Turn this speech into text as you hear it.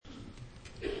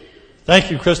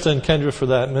Thank you, Krista and Kendra, for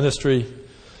that ministry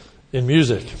in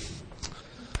music.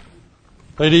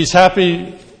 Ladies,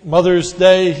 happy Mother's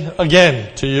Day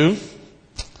again to you.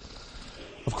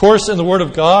 Of course, in the Word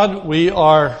of God, we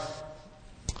are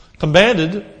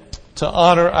commanded to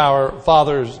honor our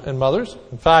fathers and mothers.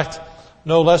 In fact,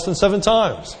 no less than 7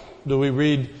 times do we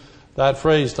read that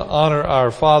phrase, to honor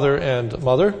our father and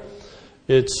mother.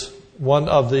 It's one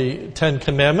of the 10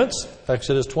 commandments,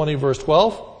 Exodus 20, verse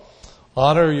 12.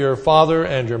 Honor your father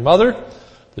and your mother,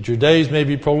 that your days may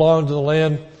be prolonged in the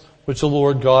land which the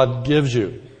Lord God gives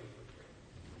you.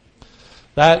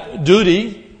 That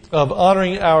duty of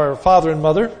honoring our father and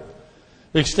mother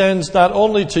extends not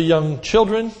only to young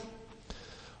children,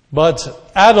 but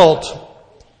adult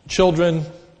children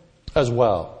as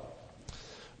well.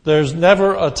 There's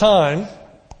never a time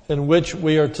in which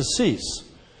we are to cease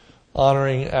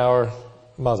honoring our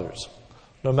mothers.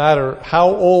 No matter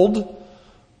how old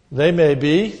they may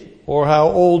be, or how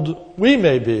old we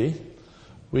may be,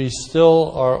 we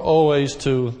still are always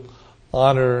to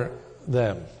honor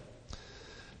them.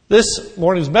 This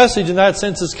morning's message, in that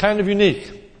sense, is kind of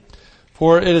unique,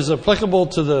 for it is applicable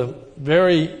to the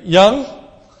very young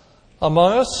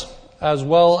among us, as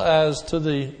well as to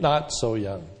the not so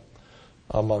young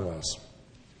among us.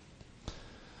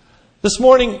 This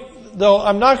morning, though,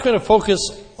 I'm not going to focus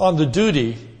on the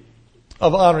duty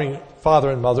of honoring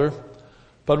father and mother,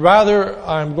 but rather,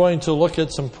 I'm going to look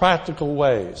at some practical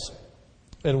ways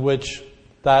in which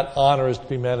that honor is to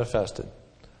be manifested,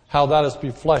 how that is to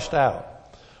be fleshed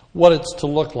out, what it's to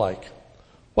look like.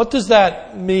 What does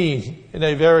that mean in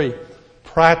a very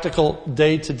practical,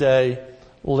 day-to-day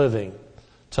living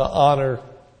to honor,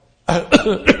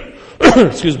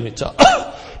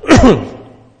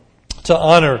 to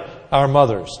honor our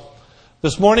mothers?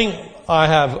 This morning, I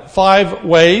have 5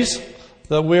 ways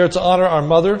that we are to honor our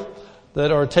mother that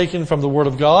are taken from the Word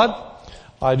of God.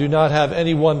 I do not have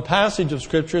any one passage of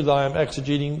Scripture that I am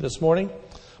exegeting this morning,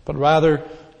 but rather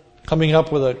coming up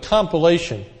with a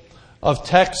compilation of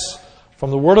texts from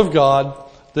the Word of God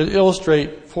that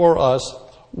illustrate for us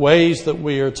ways that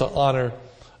we are to honor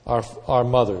our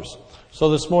mothers.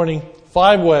 So this morning,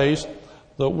 5 ways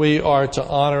that we are to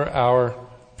honor our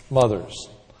mothers.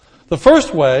 The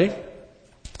first way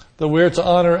that we are to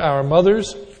honor our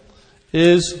mothers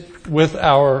is with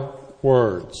our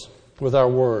words. With our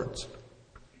words.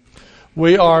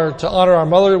 We are to honor our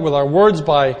mother with our words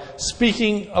by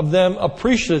speaking of them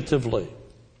appreciatively,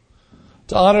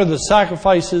 to honor the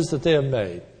sacrifices that they have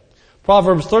made.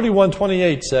 Proverbs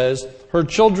 31:28 says, "Her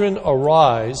children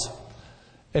arise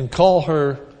and call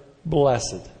her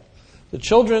blessed." The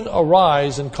children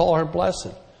arise and call her blessed.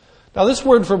 Now, this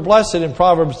word for blessed in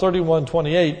Proverbs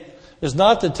 31:28 is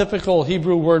not the typical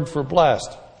Hebrew word for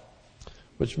blessed,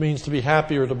 which means to be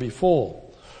happy or to be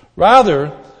full.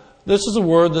 Rather, this is a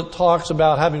word that talks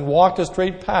about having walked a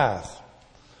straight path,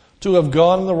 to have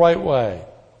gone the right way.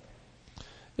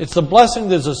 It's the blessing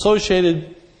that is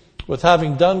associated with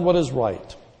having done what is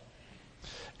right.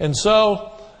 And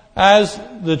so, as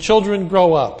the children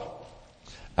grow up,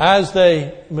 as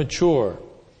they mature,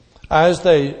 as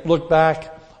they look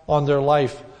back on their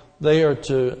life, they are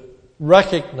to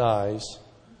recognize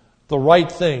the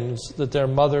right things that their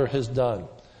mother has done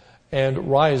and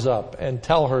rise up and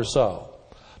tell her so.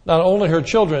 Not only her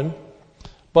children,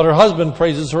 but her husband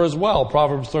praises her as well.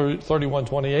 Proverbs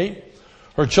 31:28.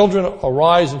 Her children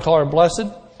arise and call her blessed.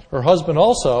 Her husband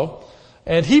also,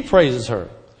 and he praises her.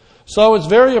 So it's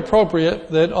very appropriate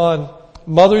that on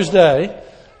Mother's Day,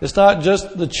 it's not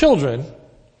just the children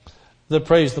that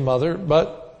praise the mother,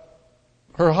 but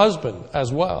her husband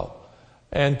as well,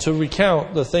 and to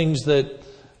recount the things that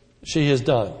she has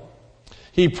done.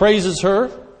 He praises her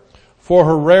for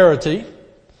her rarity.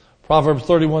 Proverbs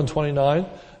 31:29.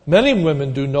 Many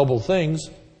women do noble things,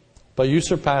 but you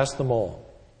surpass them all.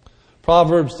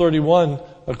 Proverbs 31,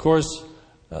 of course,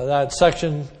 that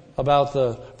section about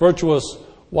the virtuous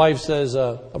wife says,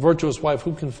 a virtuous wife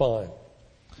who can find?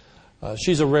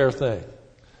 She's a rare thing.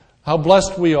 How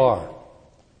blessed we are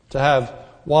to have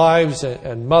wives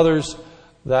and mothers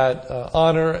that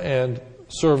honor and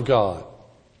serve God.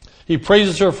 He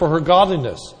praises her for her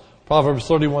godliness, Proverbs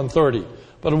 31:30.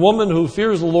 But a woman who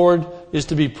fears the Lord is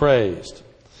to be praised.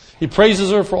 He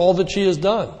praises her for all that she has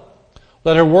done.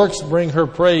 Let her works bring her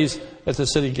praise at the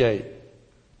city gate.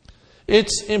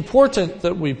 It's important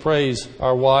that we praise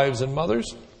our wives and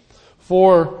mothers,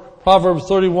 for Proverbs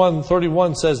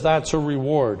 31:31 says that's her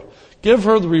reward. Give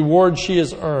her the reward she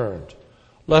has earned.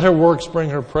 Let her works bring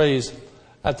her praise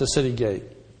at the city gate.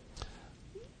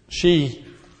 She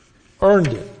earned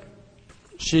it.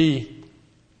 She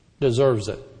deserves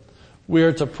it. We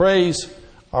are to praise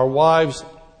our wives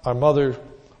our mother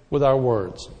with our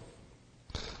words.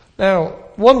 Now,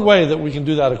 one way that we can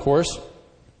do that, of course,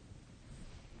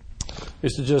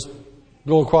 is to just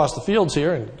go across the fields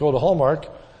here and go to Hallmark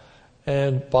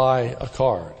and buy a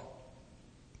card.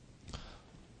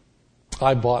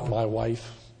 I bought my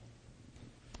wife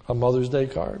a Mother's Day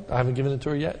card. I haven't given it to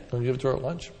her yet. I'm going to give it to her at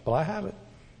lunch, but I have it.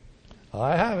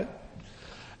 I have it.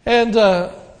 And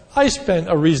I spent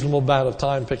a reasonable amount of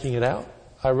time picking it out.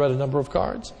 I read a number of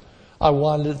cards. I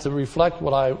wanted it to reflect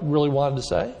what I really wanted to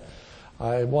say.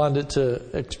 I wanted it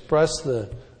to express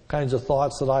the kinds of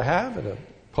thoughts that I have in a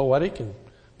poetic and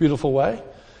beautiful way.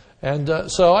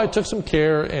 And so I took some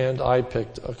care and I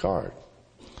picked a card.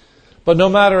 But no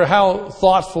matter how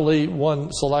thoughtfully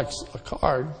one selects a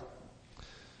card,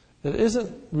 it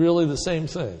isn't really the same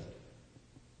thing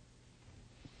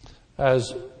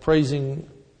as praising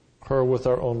her with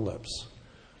our own lips.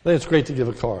 I think it's great to give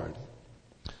a card,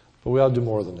 but we ought to do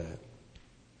more than that.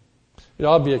 It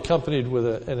ought to be accompanied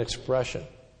with an expression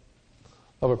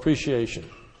of appreciation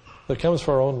that comes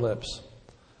from our own lips,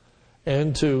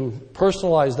 and to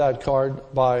personalize that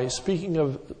card by speaking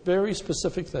of very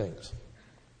specific things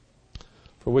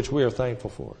for which we are thankful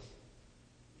for.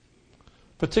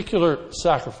 Particular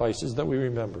sacrifices that we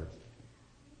remember.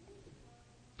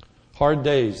 Hard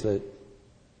days that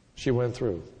she went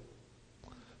through.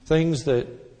 Things that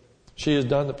she has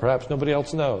done that perhaps nobody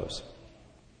else knows.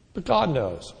 But God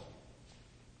knows.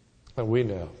 And we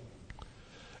know.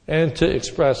 And to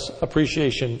express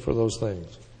appreciation for those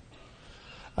things.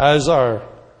 As our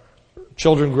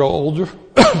children grow older,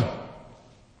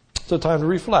 it's a time to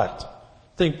reflect,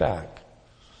 think back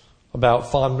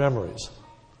about fond memories.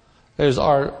 As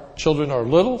our children are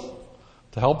little,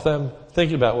 to help them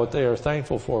think about what they are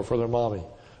thankful for their mommy.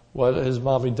 What has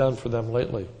mommy done for them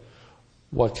lately?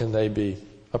 What can they be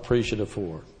appreciative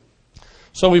for?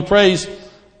 So we praise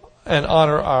and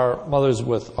honor our mothers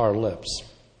with our lips.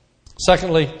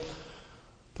 Secondly,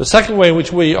 the second way in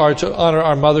which we are to honor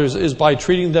our mothers is by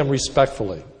treating them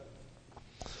respectfully.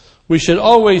 We should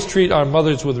always treat our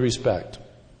mothers with respect.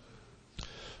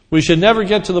 We should never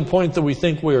get to the point that we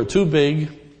think we are too big,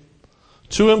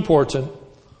 too important,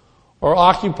 or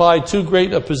occupy too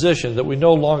great a position that we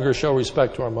no longer show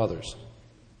respect to our mothers.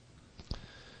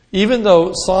 Even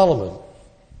though Solomon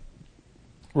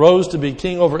rose to be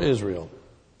king over Israel,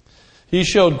 he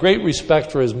showed great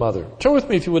respect for his mother. Turn with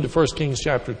me, if you would, to 1 Kings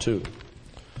chapter 2.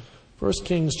 1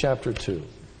 Kings chapter 2.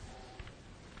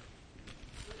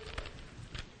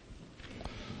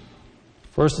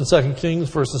 First and Second Kings,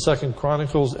 First and Second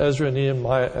Chronicles, Ezra,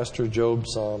 Nehemiah, Esther, Job,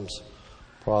 Psalms,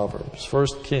 Proverbs. 1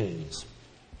 Kings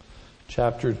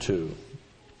chapter 2.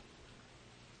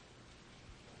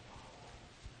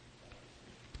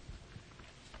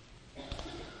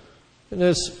 In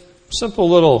this simple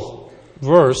little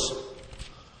verse,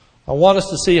 I want us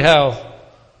to see how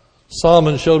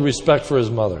Solomon showed respect for his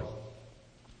mother.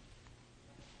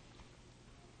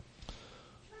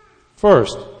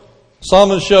 First,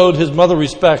 Solomon showed his mother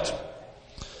respect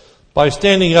by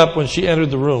standing up when she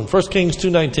entered the room. 1 Kings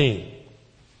 2:19.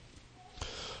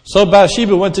 So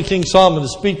Bathsheba went to King Solomon to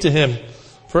speak to him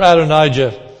for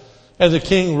Adonijah, and the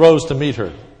king rose to meet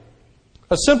her.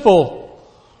 A simple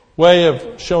way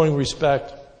of showing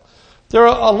respect. There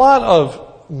are a lot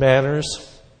of manners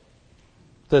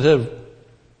that have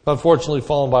unfortunately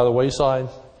fallen by the wayside.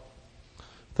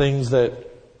 Things that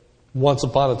once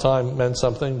upon a time meant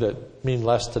something that mean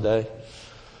less today.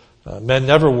 Men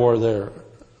never wore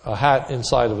a hat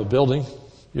inside of a building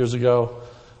years ago.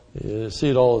 You see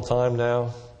it all the time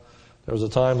now. There was a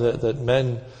time that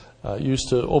men used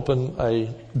to open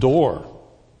a door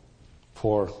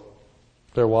for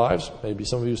their wives. Maybe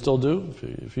some of you still do.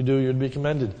 If you do, you'd be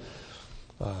commended.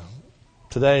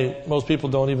 Today, most people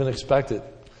don't even expect it.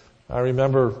 I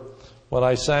remember when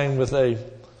I sang with a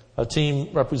team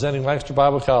representing Lancaster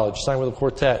Bible College, sang with a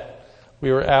quartet.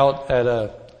 We were out at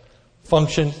a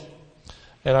function,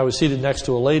 and I was seated next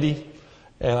to a lady,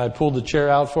 and I pulled the chair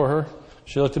out for her.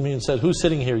 She looked at me and said, "Who's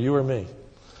sitting here, you or me?"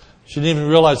 She didn't even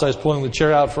realize I was pulling the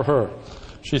chair out for her.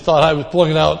 She thought I was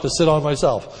pulling it out to sit on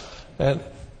myself. And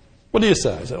what do you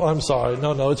say? I said, "Oh, I'm sorry.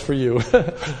 No, it's for you."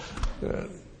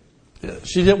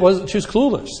 She was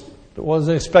clueless.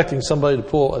 Wasn't expecting somebody to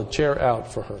pull a chair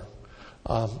out for her.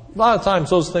 A lot of times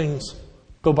those things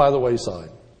go by the wayside.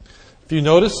 If you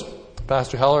notice,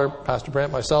 Pastor Heller, Pastor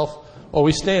Brandt, myself,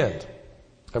 always stand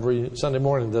every Sunday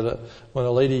morning when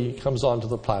a lady comes onto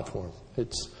the platform.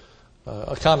 It's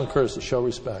a common courtesy to show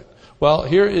respect. Well,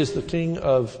 here is the king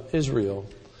of Israel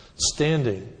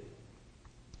standing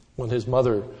when his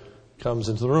mother comes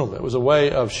into the room. It was a way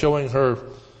of showing her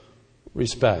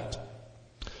respect.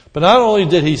 But not only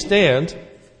did he stand,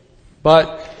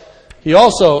 But he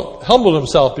also humbled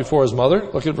himself before his mother.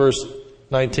 Look at verse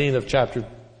 19 of chapter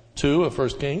 2 of 1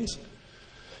 Kings.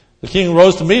 The king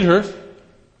rose to meet her,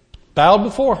 bowed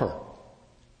before her.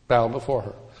 Bowed before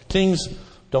her. Kings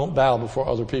don't bow before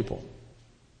other people.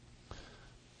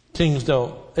 Kings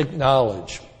don't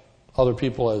acknowledge other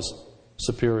people as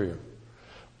superior.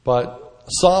 But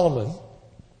Solomon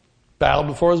bowed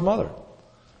before his mother.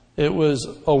 It was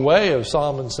a way of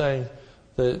Solomon saying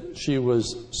that she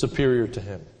was superior to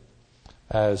him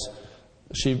as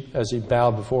he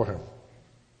bowed before her.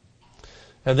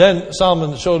 And then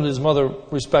Solomon showed his mother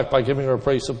respect by giving her a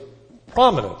place of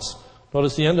prominence.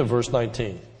 Notice the end of verse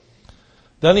 19.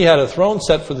 Then he had a throne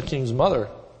set for the king's mother.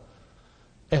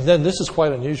 And then this is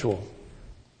quite unusual.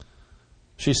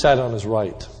 She sat on his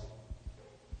right.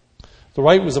 The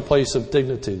right was a place of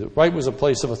dignity. The right was a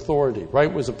place of authority.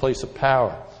 Right was a place of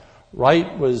power.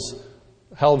 Right was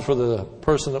held for the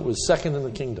person that was second in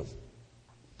the kingdom.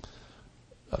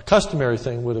 A customary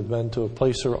thing would have been to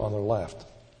place her on the left.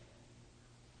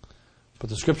 But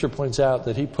the scripture points out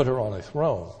that he put her on a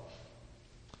throne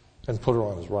and put her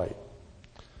on his right.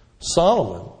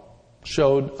 Solomon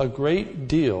showed a great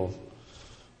deal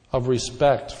of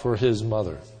respect for his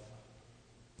mother.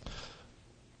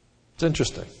 It's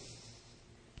interesting.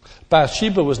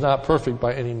 Bathsheba was not perfect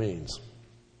by any means.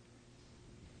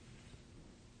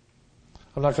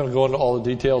 I'm not going to go into all the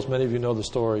details. Many of you know the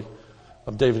story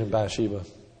of David and Bathsheba.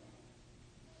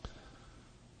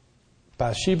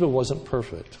 Bathsheba wasn't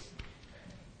perfect,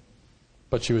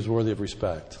 but she was worthy of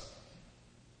respect.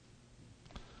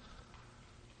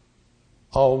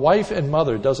 A wife and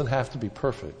mother doesn't have to be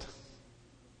perfect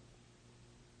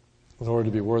in order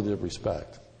to be worthy of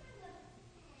respect.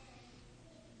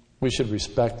 We should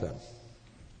respect them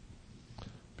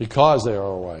because they are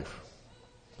our wife,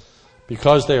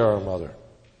 because they are our mother.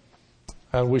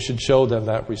 And we should show them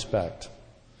that respect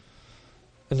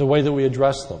in the way that we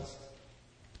address them.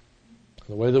 In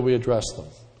the way that we address them.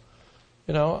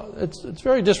 You know, it's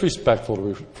very disrespectful to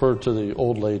refer to the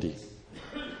old lady.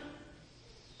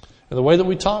 In the way that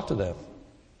we talk to them.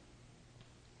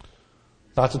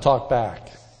 Not to talk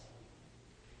back.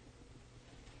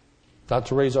 Not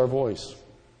to raise our voice.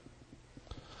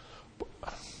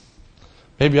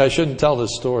 Maybe I shouldn't tell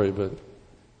this story, but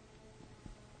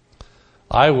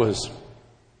I was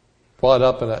brought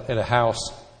up in a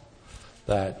house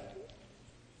that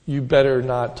you better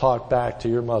not talk back to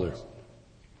your mother.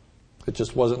 It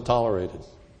just wasn't tolerated.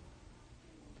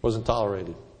 Wasn't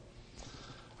tolerated.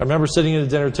 I remember sitting at a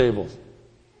dinner table.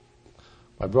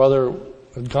 My brother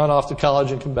had gone off to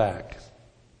college and come back.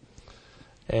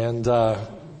 And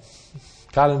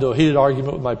got into a heated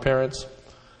argument with my parents.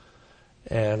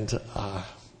 And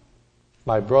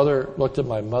my brother looked at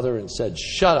my mother and said,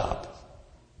 "Shut up."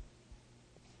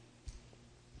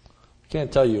 I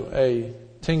can't tell you, a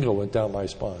tingle went down my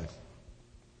spine.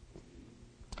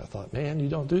 I thought, man, you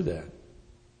don't do that.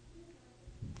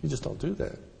 You just don't do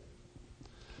that.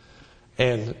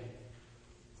 And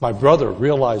my brother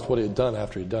realized what he had done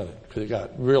after he'd done it, because it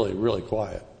got really, really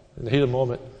quiet. In the heat of the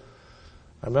moment,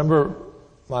 I remember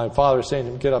my father saying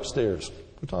to him, "Get upstairs."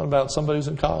 We're talking about somebody who's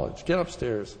in college. Get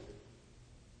upstairs.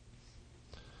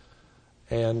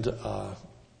 And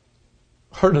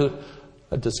heard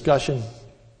a discussion.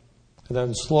 And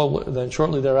then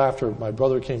shortly thereafter, my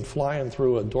brother came flying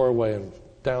through a doorway and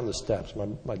down the steps.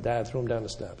 My dad threw him down the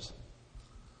steps.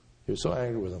 He was so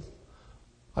angry with him.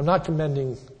 I'm not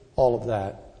commending all of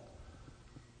that.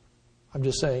 I'm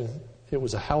just saying it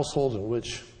was a household in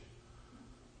which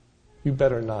you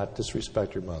better not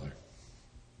disrespect your mother.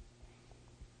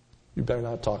 You better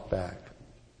not talk back.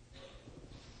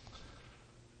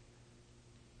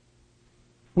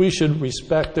 We should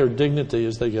respect their dignity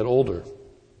as they get older.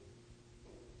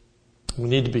 We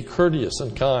need to be courteous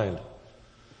and kind.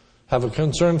 Have a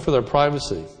concern for their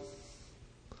privacy.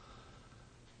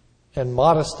 And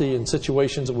modesty in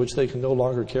situations in which they can no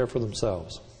longer care for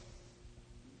themselves.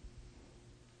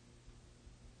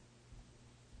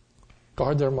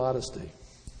 Guard their modesty.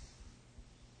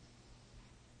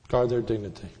 Guard their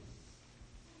dignity.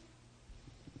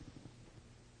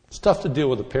 It's tough to deal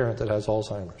with a parent that has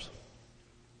Alzheimer's.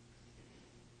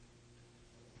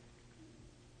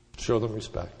 Show them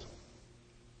respect.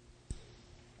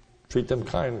 Treat them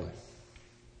kindly.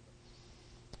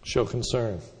 Show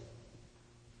concern.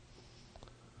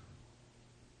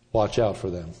 Watch out for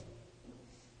them.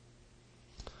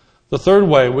 The third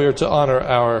way we are to honor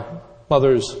our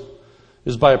mothers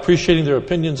is by appreciating their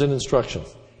opinions and instruction.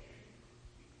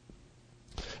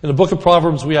 In the book of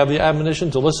Proverbs, we have the admonition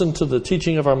to listen to the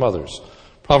teaching of our mothers.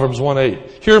 Proverbs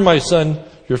 1:8. Hear, my son,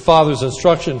 your father's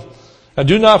instruction, And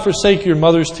do not forsake your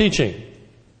mother's teaching.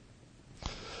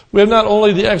 We have not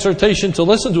only the exhortation to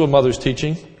listen to a mother's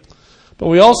teaching, but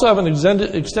we also have an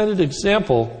extended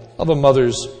example of a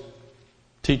mother's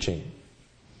teaching.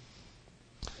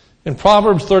 In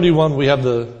Proverbs 31, we have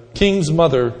the king's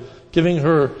mother giving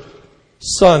her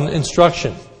son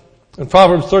instruction. In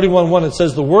Proverbs 31:1, it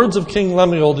says, "The words of King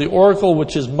Lemuel, the oracle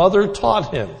which his mother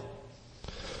taught him."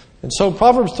 And so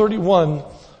Proverbs 31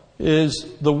 is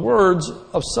the words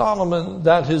of Solomon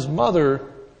that his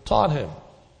mother taught him.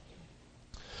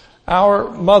 Our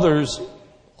mothers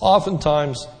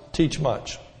oftentimes teach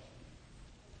much.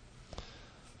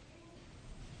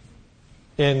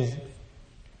 In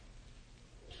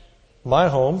my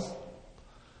home,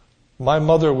 my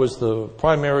mother was the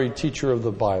primary teacher of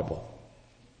the Bible.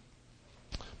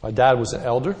 My dad was an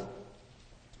elder,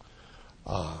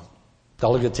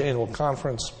 delegate to annual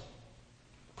conference,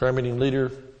 prayer meeting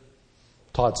leader,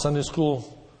 taught Sunday school.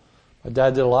 My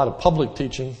dad did a lot of public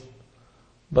teaching,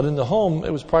 but in the home, it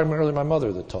was primarily my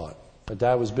mother that taught. My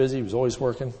dad was busy, he was always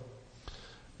working,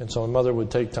 and so my mother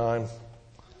would take time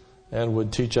and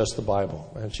would teach us the Bible.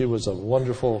 And she was a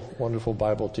wonderful, wonderful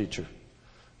Bible teacher.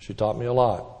 She taught me a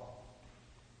lot.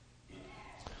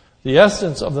 The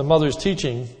essence of the mother's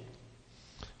teaching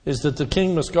is that the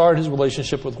king must guard his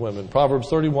relationship with women. Proverbs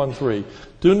 31:3.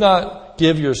 "Do not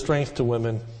give your strength to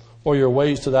women or your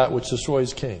ways to that which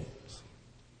destroys kings."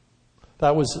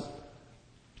 That was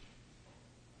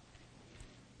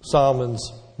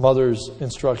Solomon's mother's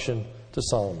instruction to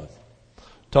Solomon.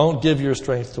 Don't give your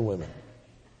strength to women.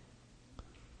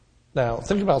 Now,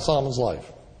 think about Solomon's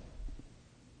life.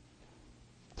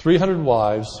 300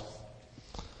 wives,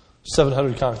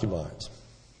 700 concubines.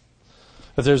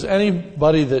 If there's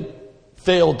anybody that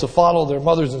failed to follow their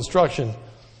mother's instruction,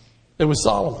 it was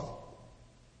Solomon.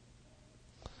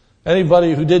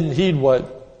 Anybody who didn't heed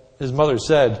what his mother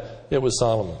said, it was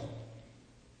Solomon.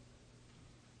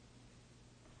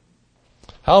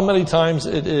 How many times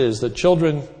it is that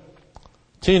children,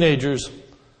 teenagers,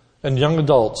 and young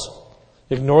adults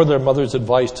ignore their mother's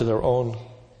advice to their own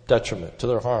detriment, to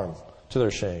their harm, to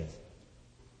their shame.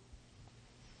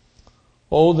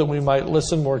 Oh, that we might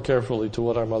listen more carefully to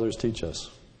what our mothers teach us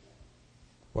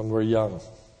when we're young,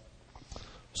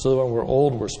 so that when we're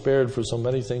old, we're spared for so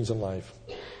many things in life.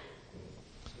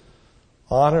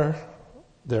 Honor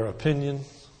their opinion,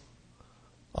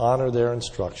 honor their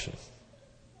instruction.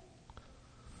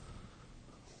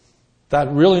 That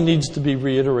really needs to be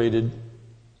reiterated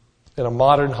in a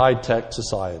modern high-tech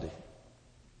society.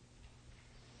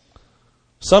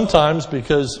 Sometimes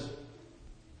because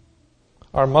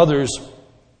our mothers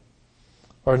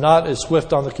are not as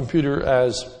swift on the computer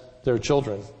as their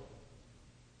children,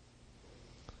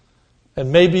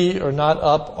 and maybe are not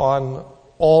up on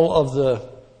all of the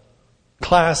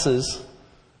classes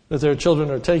that their children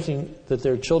are taking, that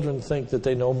their children think that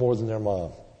they know more than their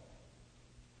mom.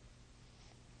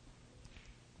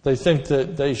 They think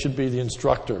that they should be the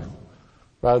instructor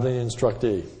rather than the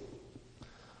instructee.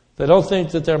 They don't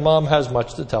think that their mom has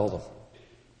much to tell them.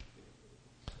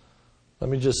 Let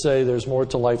me just say there's more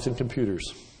to life than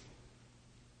computers.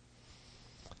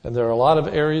 And there are a lot of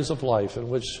areas of life in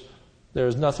which there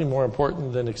is nothing more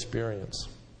important than experience.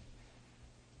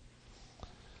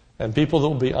 And people that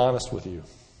will be honest with you.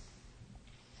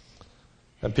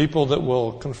 And people that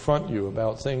will confront you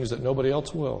about things that nobody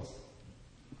else will.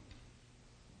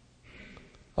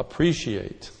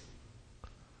 Appreciate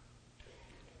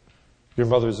your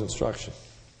mother's instruction.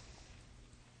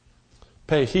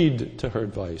 Pay heed to her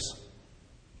advice.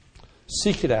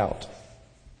 Seek it out.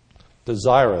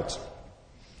 Desire it.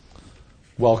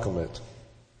 Welcome it.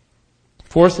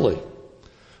 Fourthly,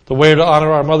 the way to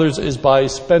honor our mothers is by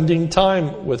spending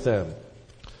time with them.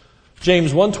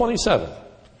 James 1:27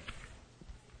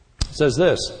 says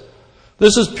this: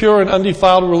 "This is pure and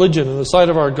undefiled religion in the sight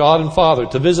of our God and Father,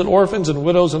 to visit orphans and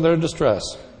widows in their distress."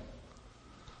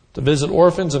 To visit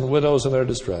orphans and widows in their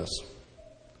distress.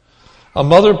 A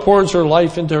mother pours her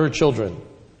life into her children.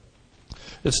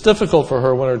 It's difficult for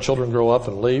her when her children grow up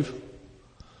and leave.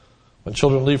 When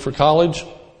children leave for college,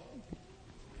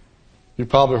 you've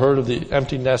probably heard of the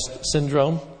empty nest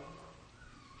syndrome.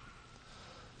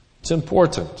 It's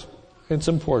important. It's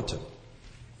important.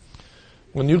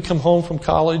 When you come home from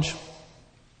college,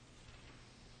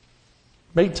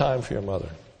 make time for your mother.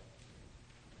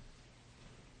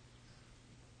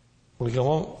 When you come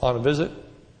home on a visit,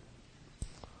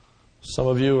 some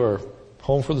of you are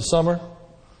home for the summer,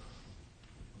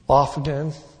 off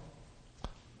again.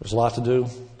 There's a lot to do.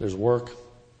 There's work,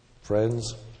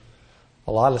 friends,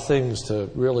 a lot of things to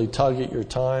really tug at your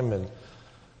time and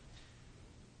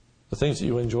the things that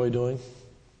you enjoy doing.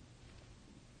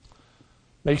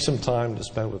 Make some time to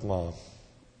spend with Mom.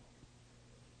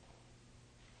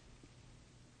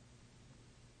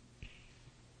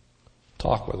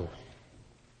 Talk with her.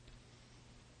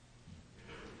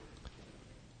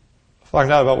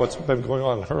 Find out about what's been going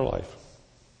on in her life.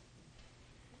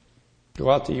 Go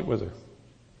out to eat with her.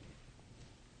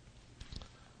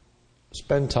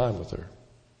 Spend time with her.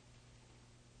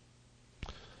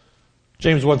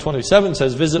 James 1:27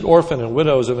 says, visit orphan and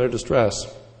widows in their distress.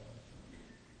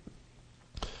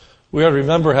 We are to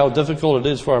remember how difficult it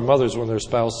is for our mothers when their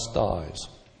spouse dies.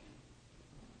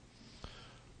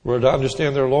 We're to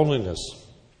understand their loneliness.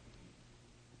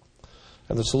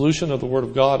 And the solution of the Word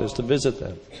of God is to visit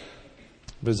them.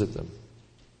 Visit them.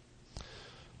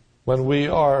 When we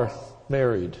are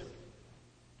married,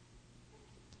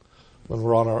 when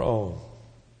we're on our own,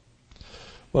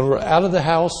 when we're out of the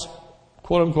house,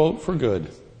 quote unquote, for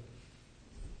good,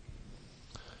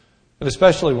 and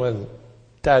especially when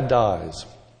Dad dies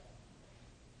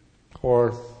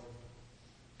or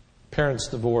parents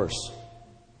divorce,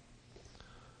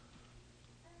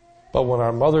 but when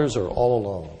our mothers are all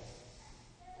alone,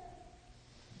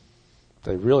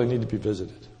 they really need to be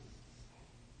visited.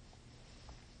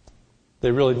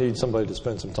 They really need somebody to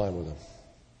spend some time with them.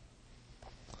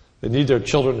 They need their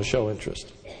children to show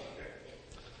interest.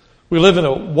 We live in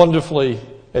a wonderfully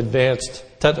advanced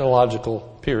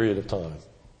technological period of time.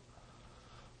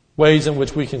 Ways in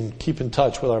which we can keep in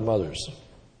touch with our mothers.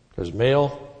 There's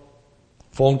mail,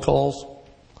 phone calls,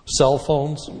 cell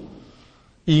phones,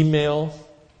 email,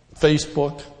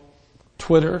 Facebook,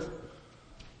 Twitter,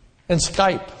 and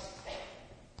Skype.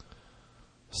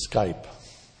 Skype.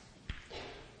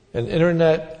 An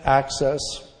internet access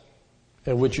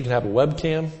in which you can have a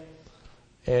webcam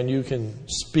and you can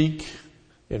speak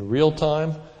in real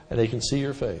time and they can see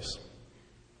your face.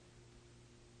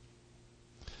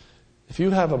 If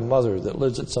you have a mother that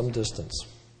lives at some distance,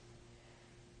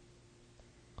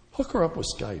 hook her up with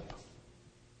Skype.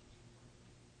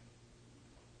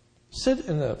 Sit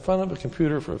in the front of a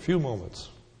computer for a few moments.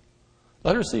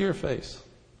 Let her see your face.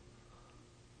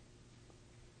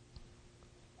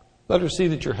 Let her see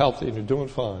that you're healthy and you're doing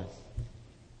fine.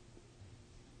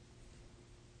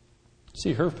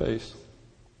 See her face.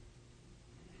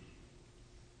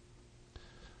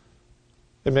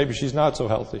 And maybe she's not so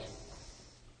healthy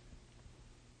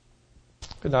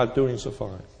and not doing so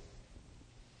fine.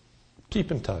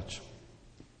 Keep in touch.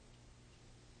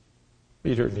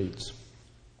 Meet her needs.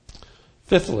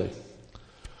 Fifthly,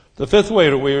 the fifth way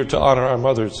that we are to honor our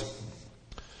mothers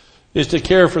is to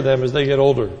care for them as they get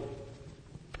older.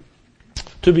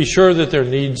 To be sure that their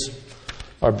needs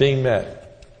are being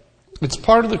met. It's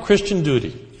part of the Christian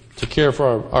duty to care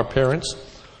for our parents.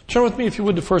 Turn with me, if you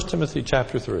would, to 1 Timothy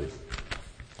chapter 3.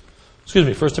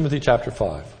 1 Timothy chapter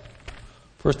 5.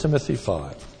 1 Timothy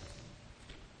 5.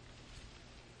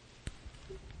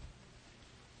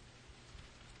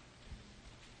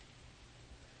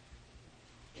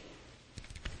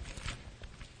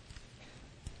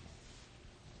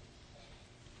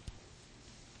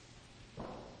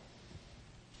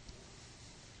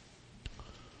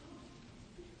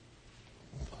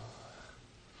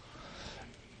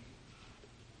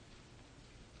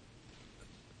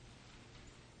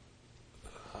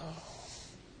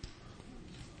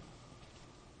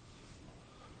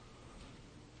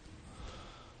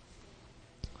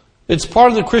 It's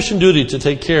part of the Christian duty to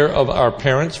take care of our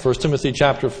parents. 1 Timothy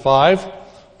chapter 5,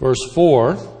 verse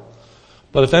 4.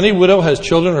 But if any widow has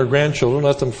children or grandchildren,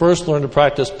 let them first learn to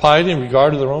practice piety in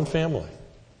regard to their own family.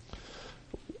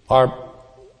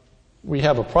 We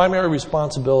have a primary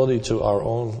responsibility to our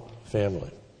own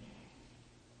family.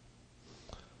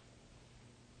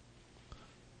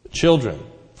 Children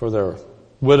for their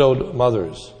widowed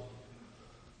mothers.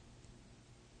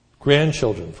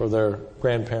 Grandchildren for their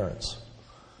grandparents.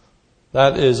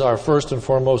 That is our first and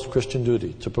foremost Christian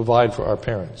duty, to provide for our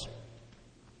parents.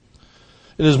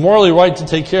 It is morally right to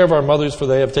take care of our mothers, for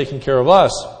they have taken care of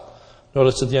us.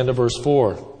 Notice at the end of verse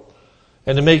 4.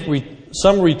 And to make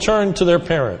some return to their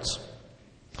parents.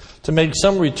 To make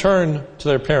some return to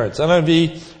their parents.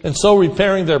 NIV, and so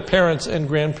repairing their parents and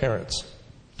grandparents.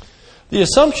 The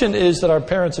assumption is that our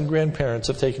parents and grandparents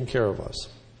have taken care of us.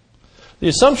 The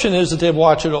assumption is that they have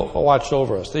watched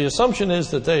over us. The assumption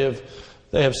is that they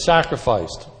have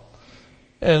sacrificed.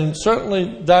 And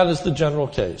certainly that is the general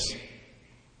case.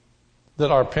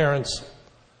 That our parents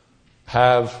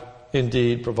have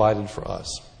indeed provided for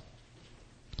us.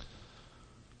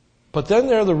 But then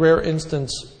there are the rare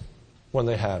instances when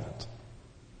they haven't.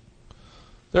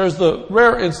 There's the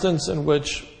rare instance in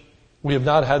which we have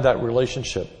not had that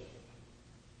relationship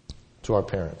to our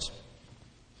parents.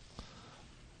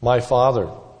 My father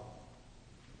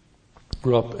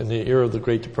grew up in the era of the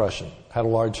Great Depression, had a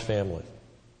large family.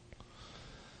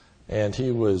 And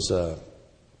he was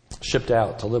shipped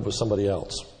out to live with somebody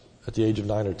else at the age of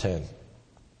 9 or 10.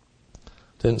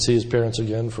 Didn't see his parents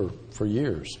again for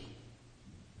years.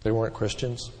 They weren't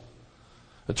Christians.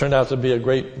 It turned out to be a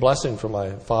great blessing for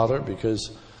my father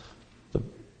because the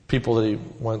people that he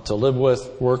went to live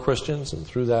with were Christians, and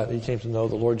through that he came to know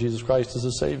the Lord Jesus Christ as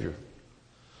his Savior.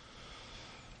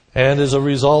 And as a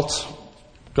result,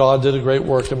 God did a great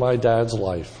work in my dad's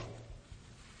life.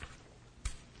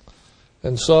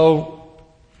 And so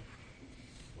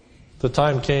the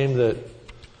time came that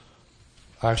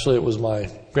actually it was my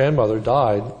grandmother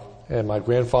died, and my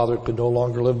grandfather could no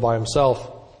longer live by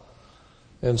himself.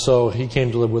 And so he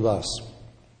came to live with us.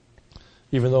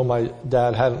 Even though my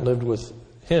dad hadn't lived with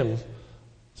him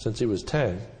since he was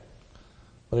 10,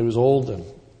 when he was old and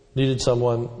needed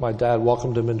someone, my dad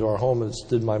welcomed him into our home, as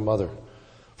did my mother.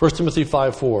 1 Timothy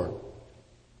 5:4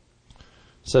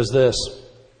 says this: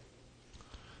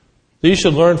 "These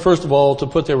should learn, first of all, to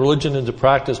put their religion into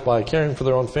practice by caring for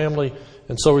their own family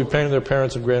and so repaying their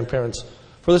parents and grandparents,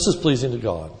 for this is pleasing to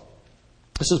God."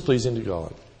 This is pleasing to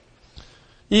God.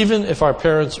 Even if our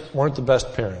parents weren't the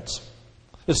best parents,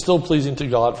 it's still pleasing to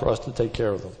God for us to take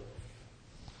care of them.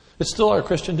 It's still our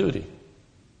Christian duty.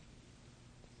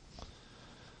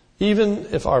 Even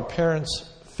if our parents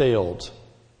failed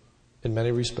in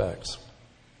many respects,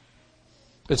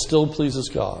 it still pleases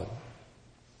God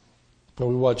when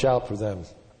we watch out for them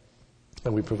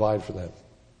and we provide for them.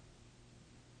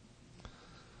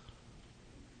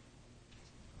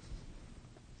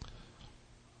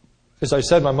 As I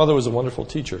said, my mother was a wonderful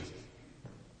teacher.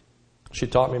 She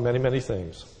taught me many, many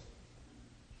things.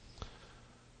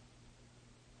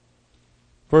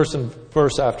 Verse and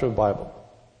verse after the Bible.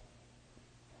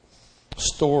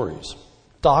 Stories.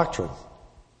 Doctrine.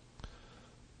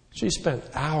 She spent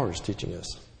hours teaching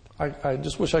us. I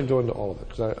just wish I could go into all of it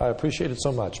because I appreciate it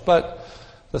so much. But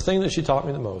the thing that she taught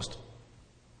me the most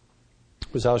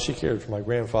was how she cared for my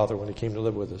grandfather when he came to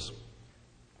live with us.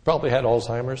 Probably had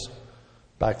Alzheimer's.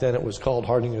 Back then it was called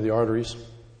hardening of the arteries.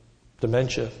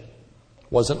 Dementia.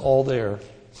 Wasn't all there.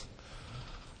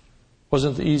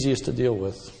 Wasn't the easiest to deal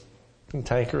with.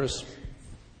 Cantankerous.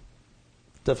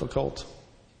 Difficult.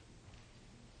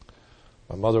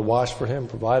 My mother washed for him,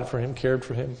 provided for him, cared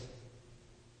for him.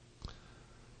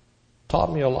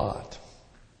 Taught me a lot.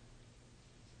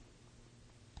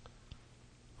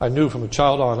 I knew from a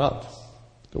child on up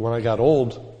that when I got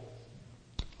old,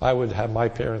 I would have my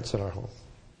parents in our home.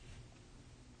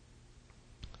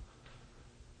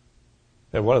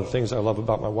 And one of the things I love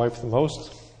about my wife the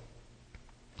most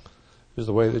is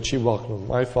the way that she welcomed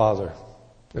my father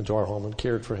into our home and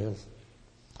cared for him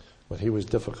when he was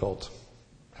difficult,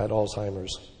 had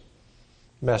Alzheimer's,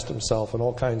 messed himself, and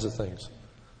all kinds of things.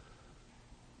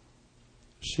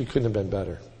 She couldn't have been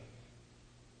better.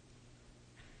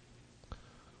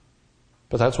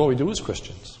 But that's what we do as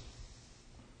Christians.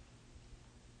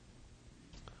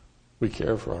 We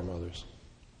care for our mothers.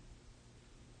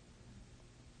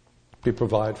 We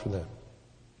provide for them.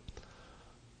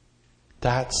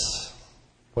 That's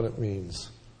what it means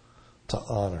to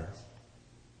honor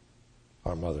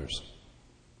our mothers.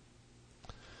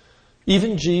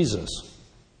 Even Jesus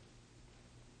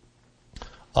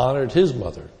honored his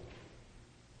mother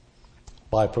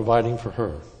by providing for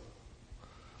her.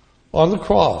 On the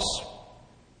cross,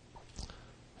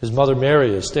 his mother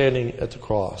Mary is standing at the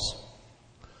cross.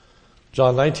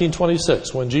 John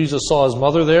 19:26, when Jesus saw his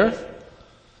mother there,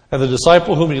 and the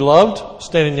disciple whom he loved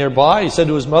standing nearby, he said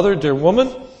to his mother, "Dear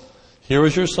woman, here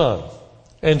is your son."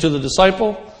 And to the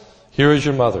disciple, "Here is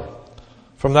your mother."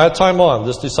 From that time on,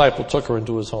 this disciple took her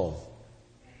into his home.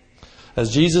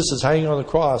 As Jesus is hanging on the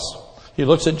cross, he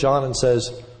looks at John and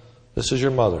says, "This is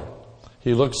your mother."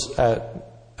 He looks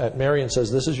at Mary and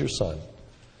says, "This is your son."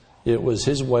 It was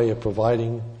his way of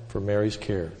providing for Mary's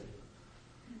care.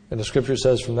 And the scripture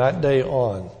says from that day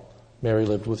on, Mary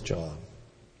lived with John.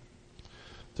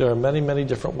 There are many, many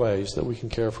different ways that we can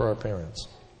care for our parents.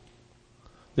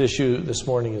 The issue this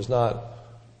morning is not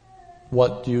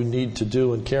what do you need to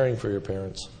do in caring for your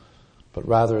parents, but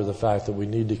rather the fact that we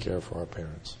need to care for our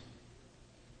parents.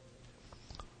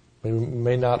 We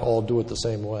may not all do it the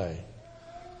same way,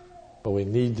 but we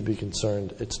need to be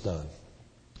concerned it's done,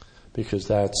 because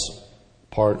that's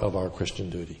part of our Christian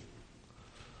duty.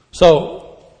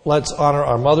 So let's honor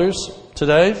our mothers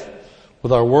today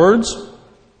with our words,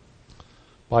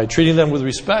 by treating them with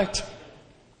respect,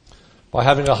 by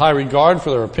having a high regard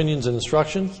for their opinions and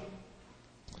instructions,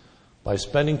 by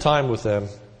spending time with them,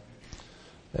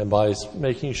 and by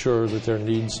making sure that their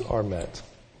needs are met.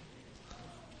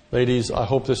 Ladies, I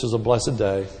hope this is a blessed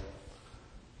day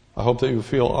I hope that you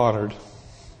feel honored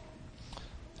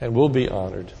and will be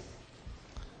honored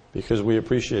because we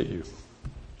appreciate you.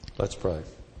 Let's pray.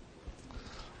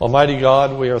 Almighty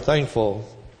God, we are thankful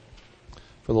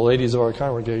for the ladies of our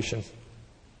congregation.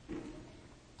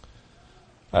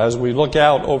 As we look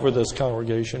out over this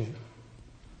congregation,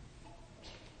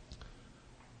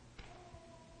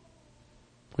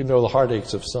 we know the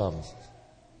heartaches of some,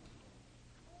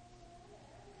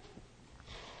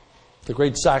 the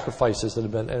great sacrifices that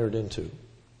have been entered into,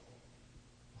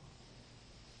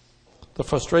 the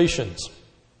frustrations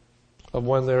of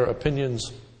when their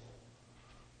opinions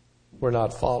were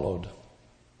not followed,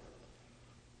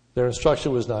 their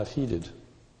instruction was not heeded,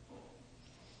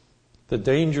 the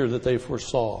danger that they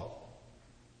foresaw,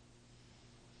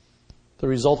 the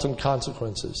resultant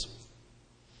consequences,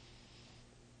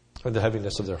 and the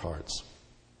heaviness of their hearts.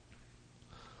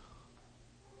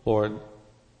 Lord,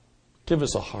 give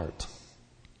us a heart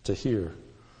to hear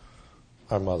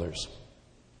our mothers.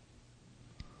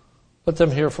 Let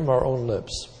them hear from our own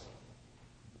lips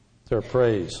their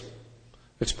praise,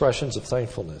 expressions of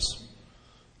thankfulness,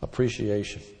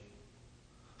 appreciation.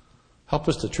 Help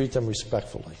us to treat them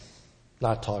respectfully,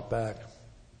 not talk back,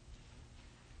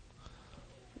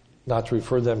 not to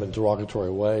refer them in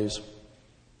derogatory ways,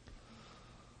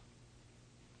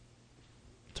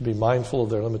 to be mindful of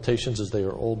their limitations as they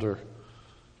are older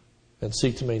and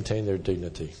seek to maintain their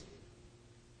dignity.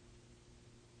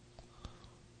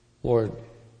 Lord,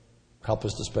 help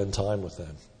us to spend time with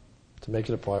them, to make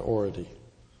it a priority,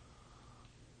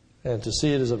 and to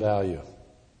see it as a value,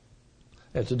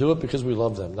 and to do it because we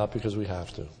love them, not because we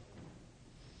have to.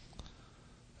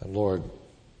 And Lord,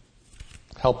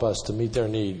 help us to meet their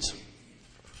needs.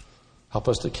 Help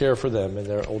us to care for them in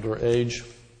their older age,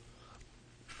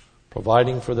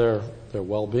 providing for their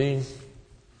well-being,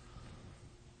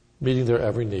 meeting their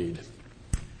every need.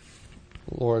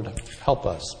 Lord, help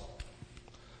us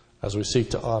as we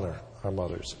seek to honor our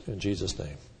mothers. In Jesus'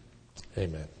 name,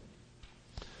 amen.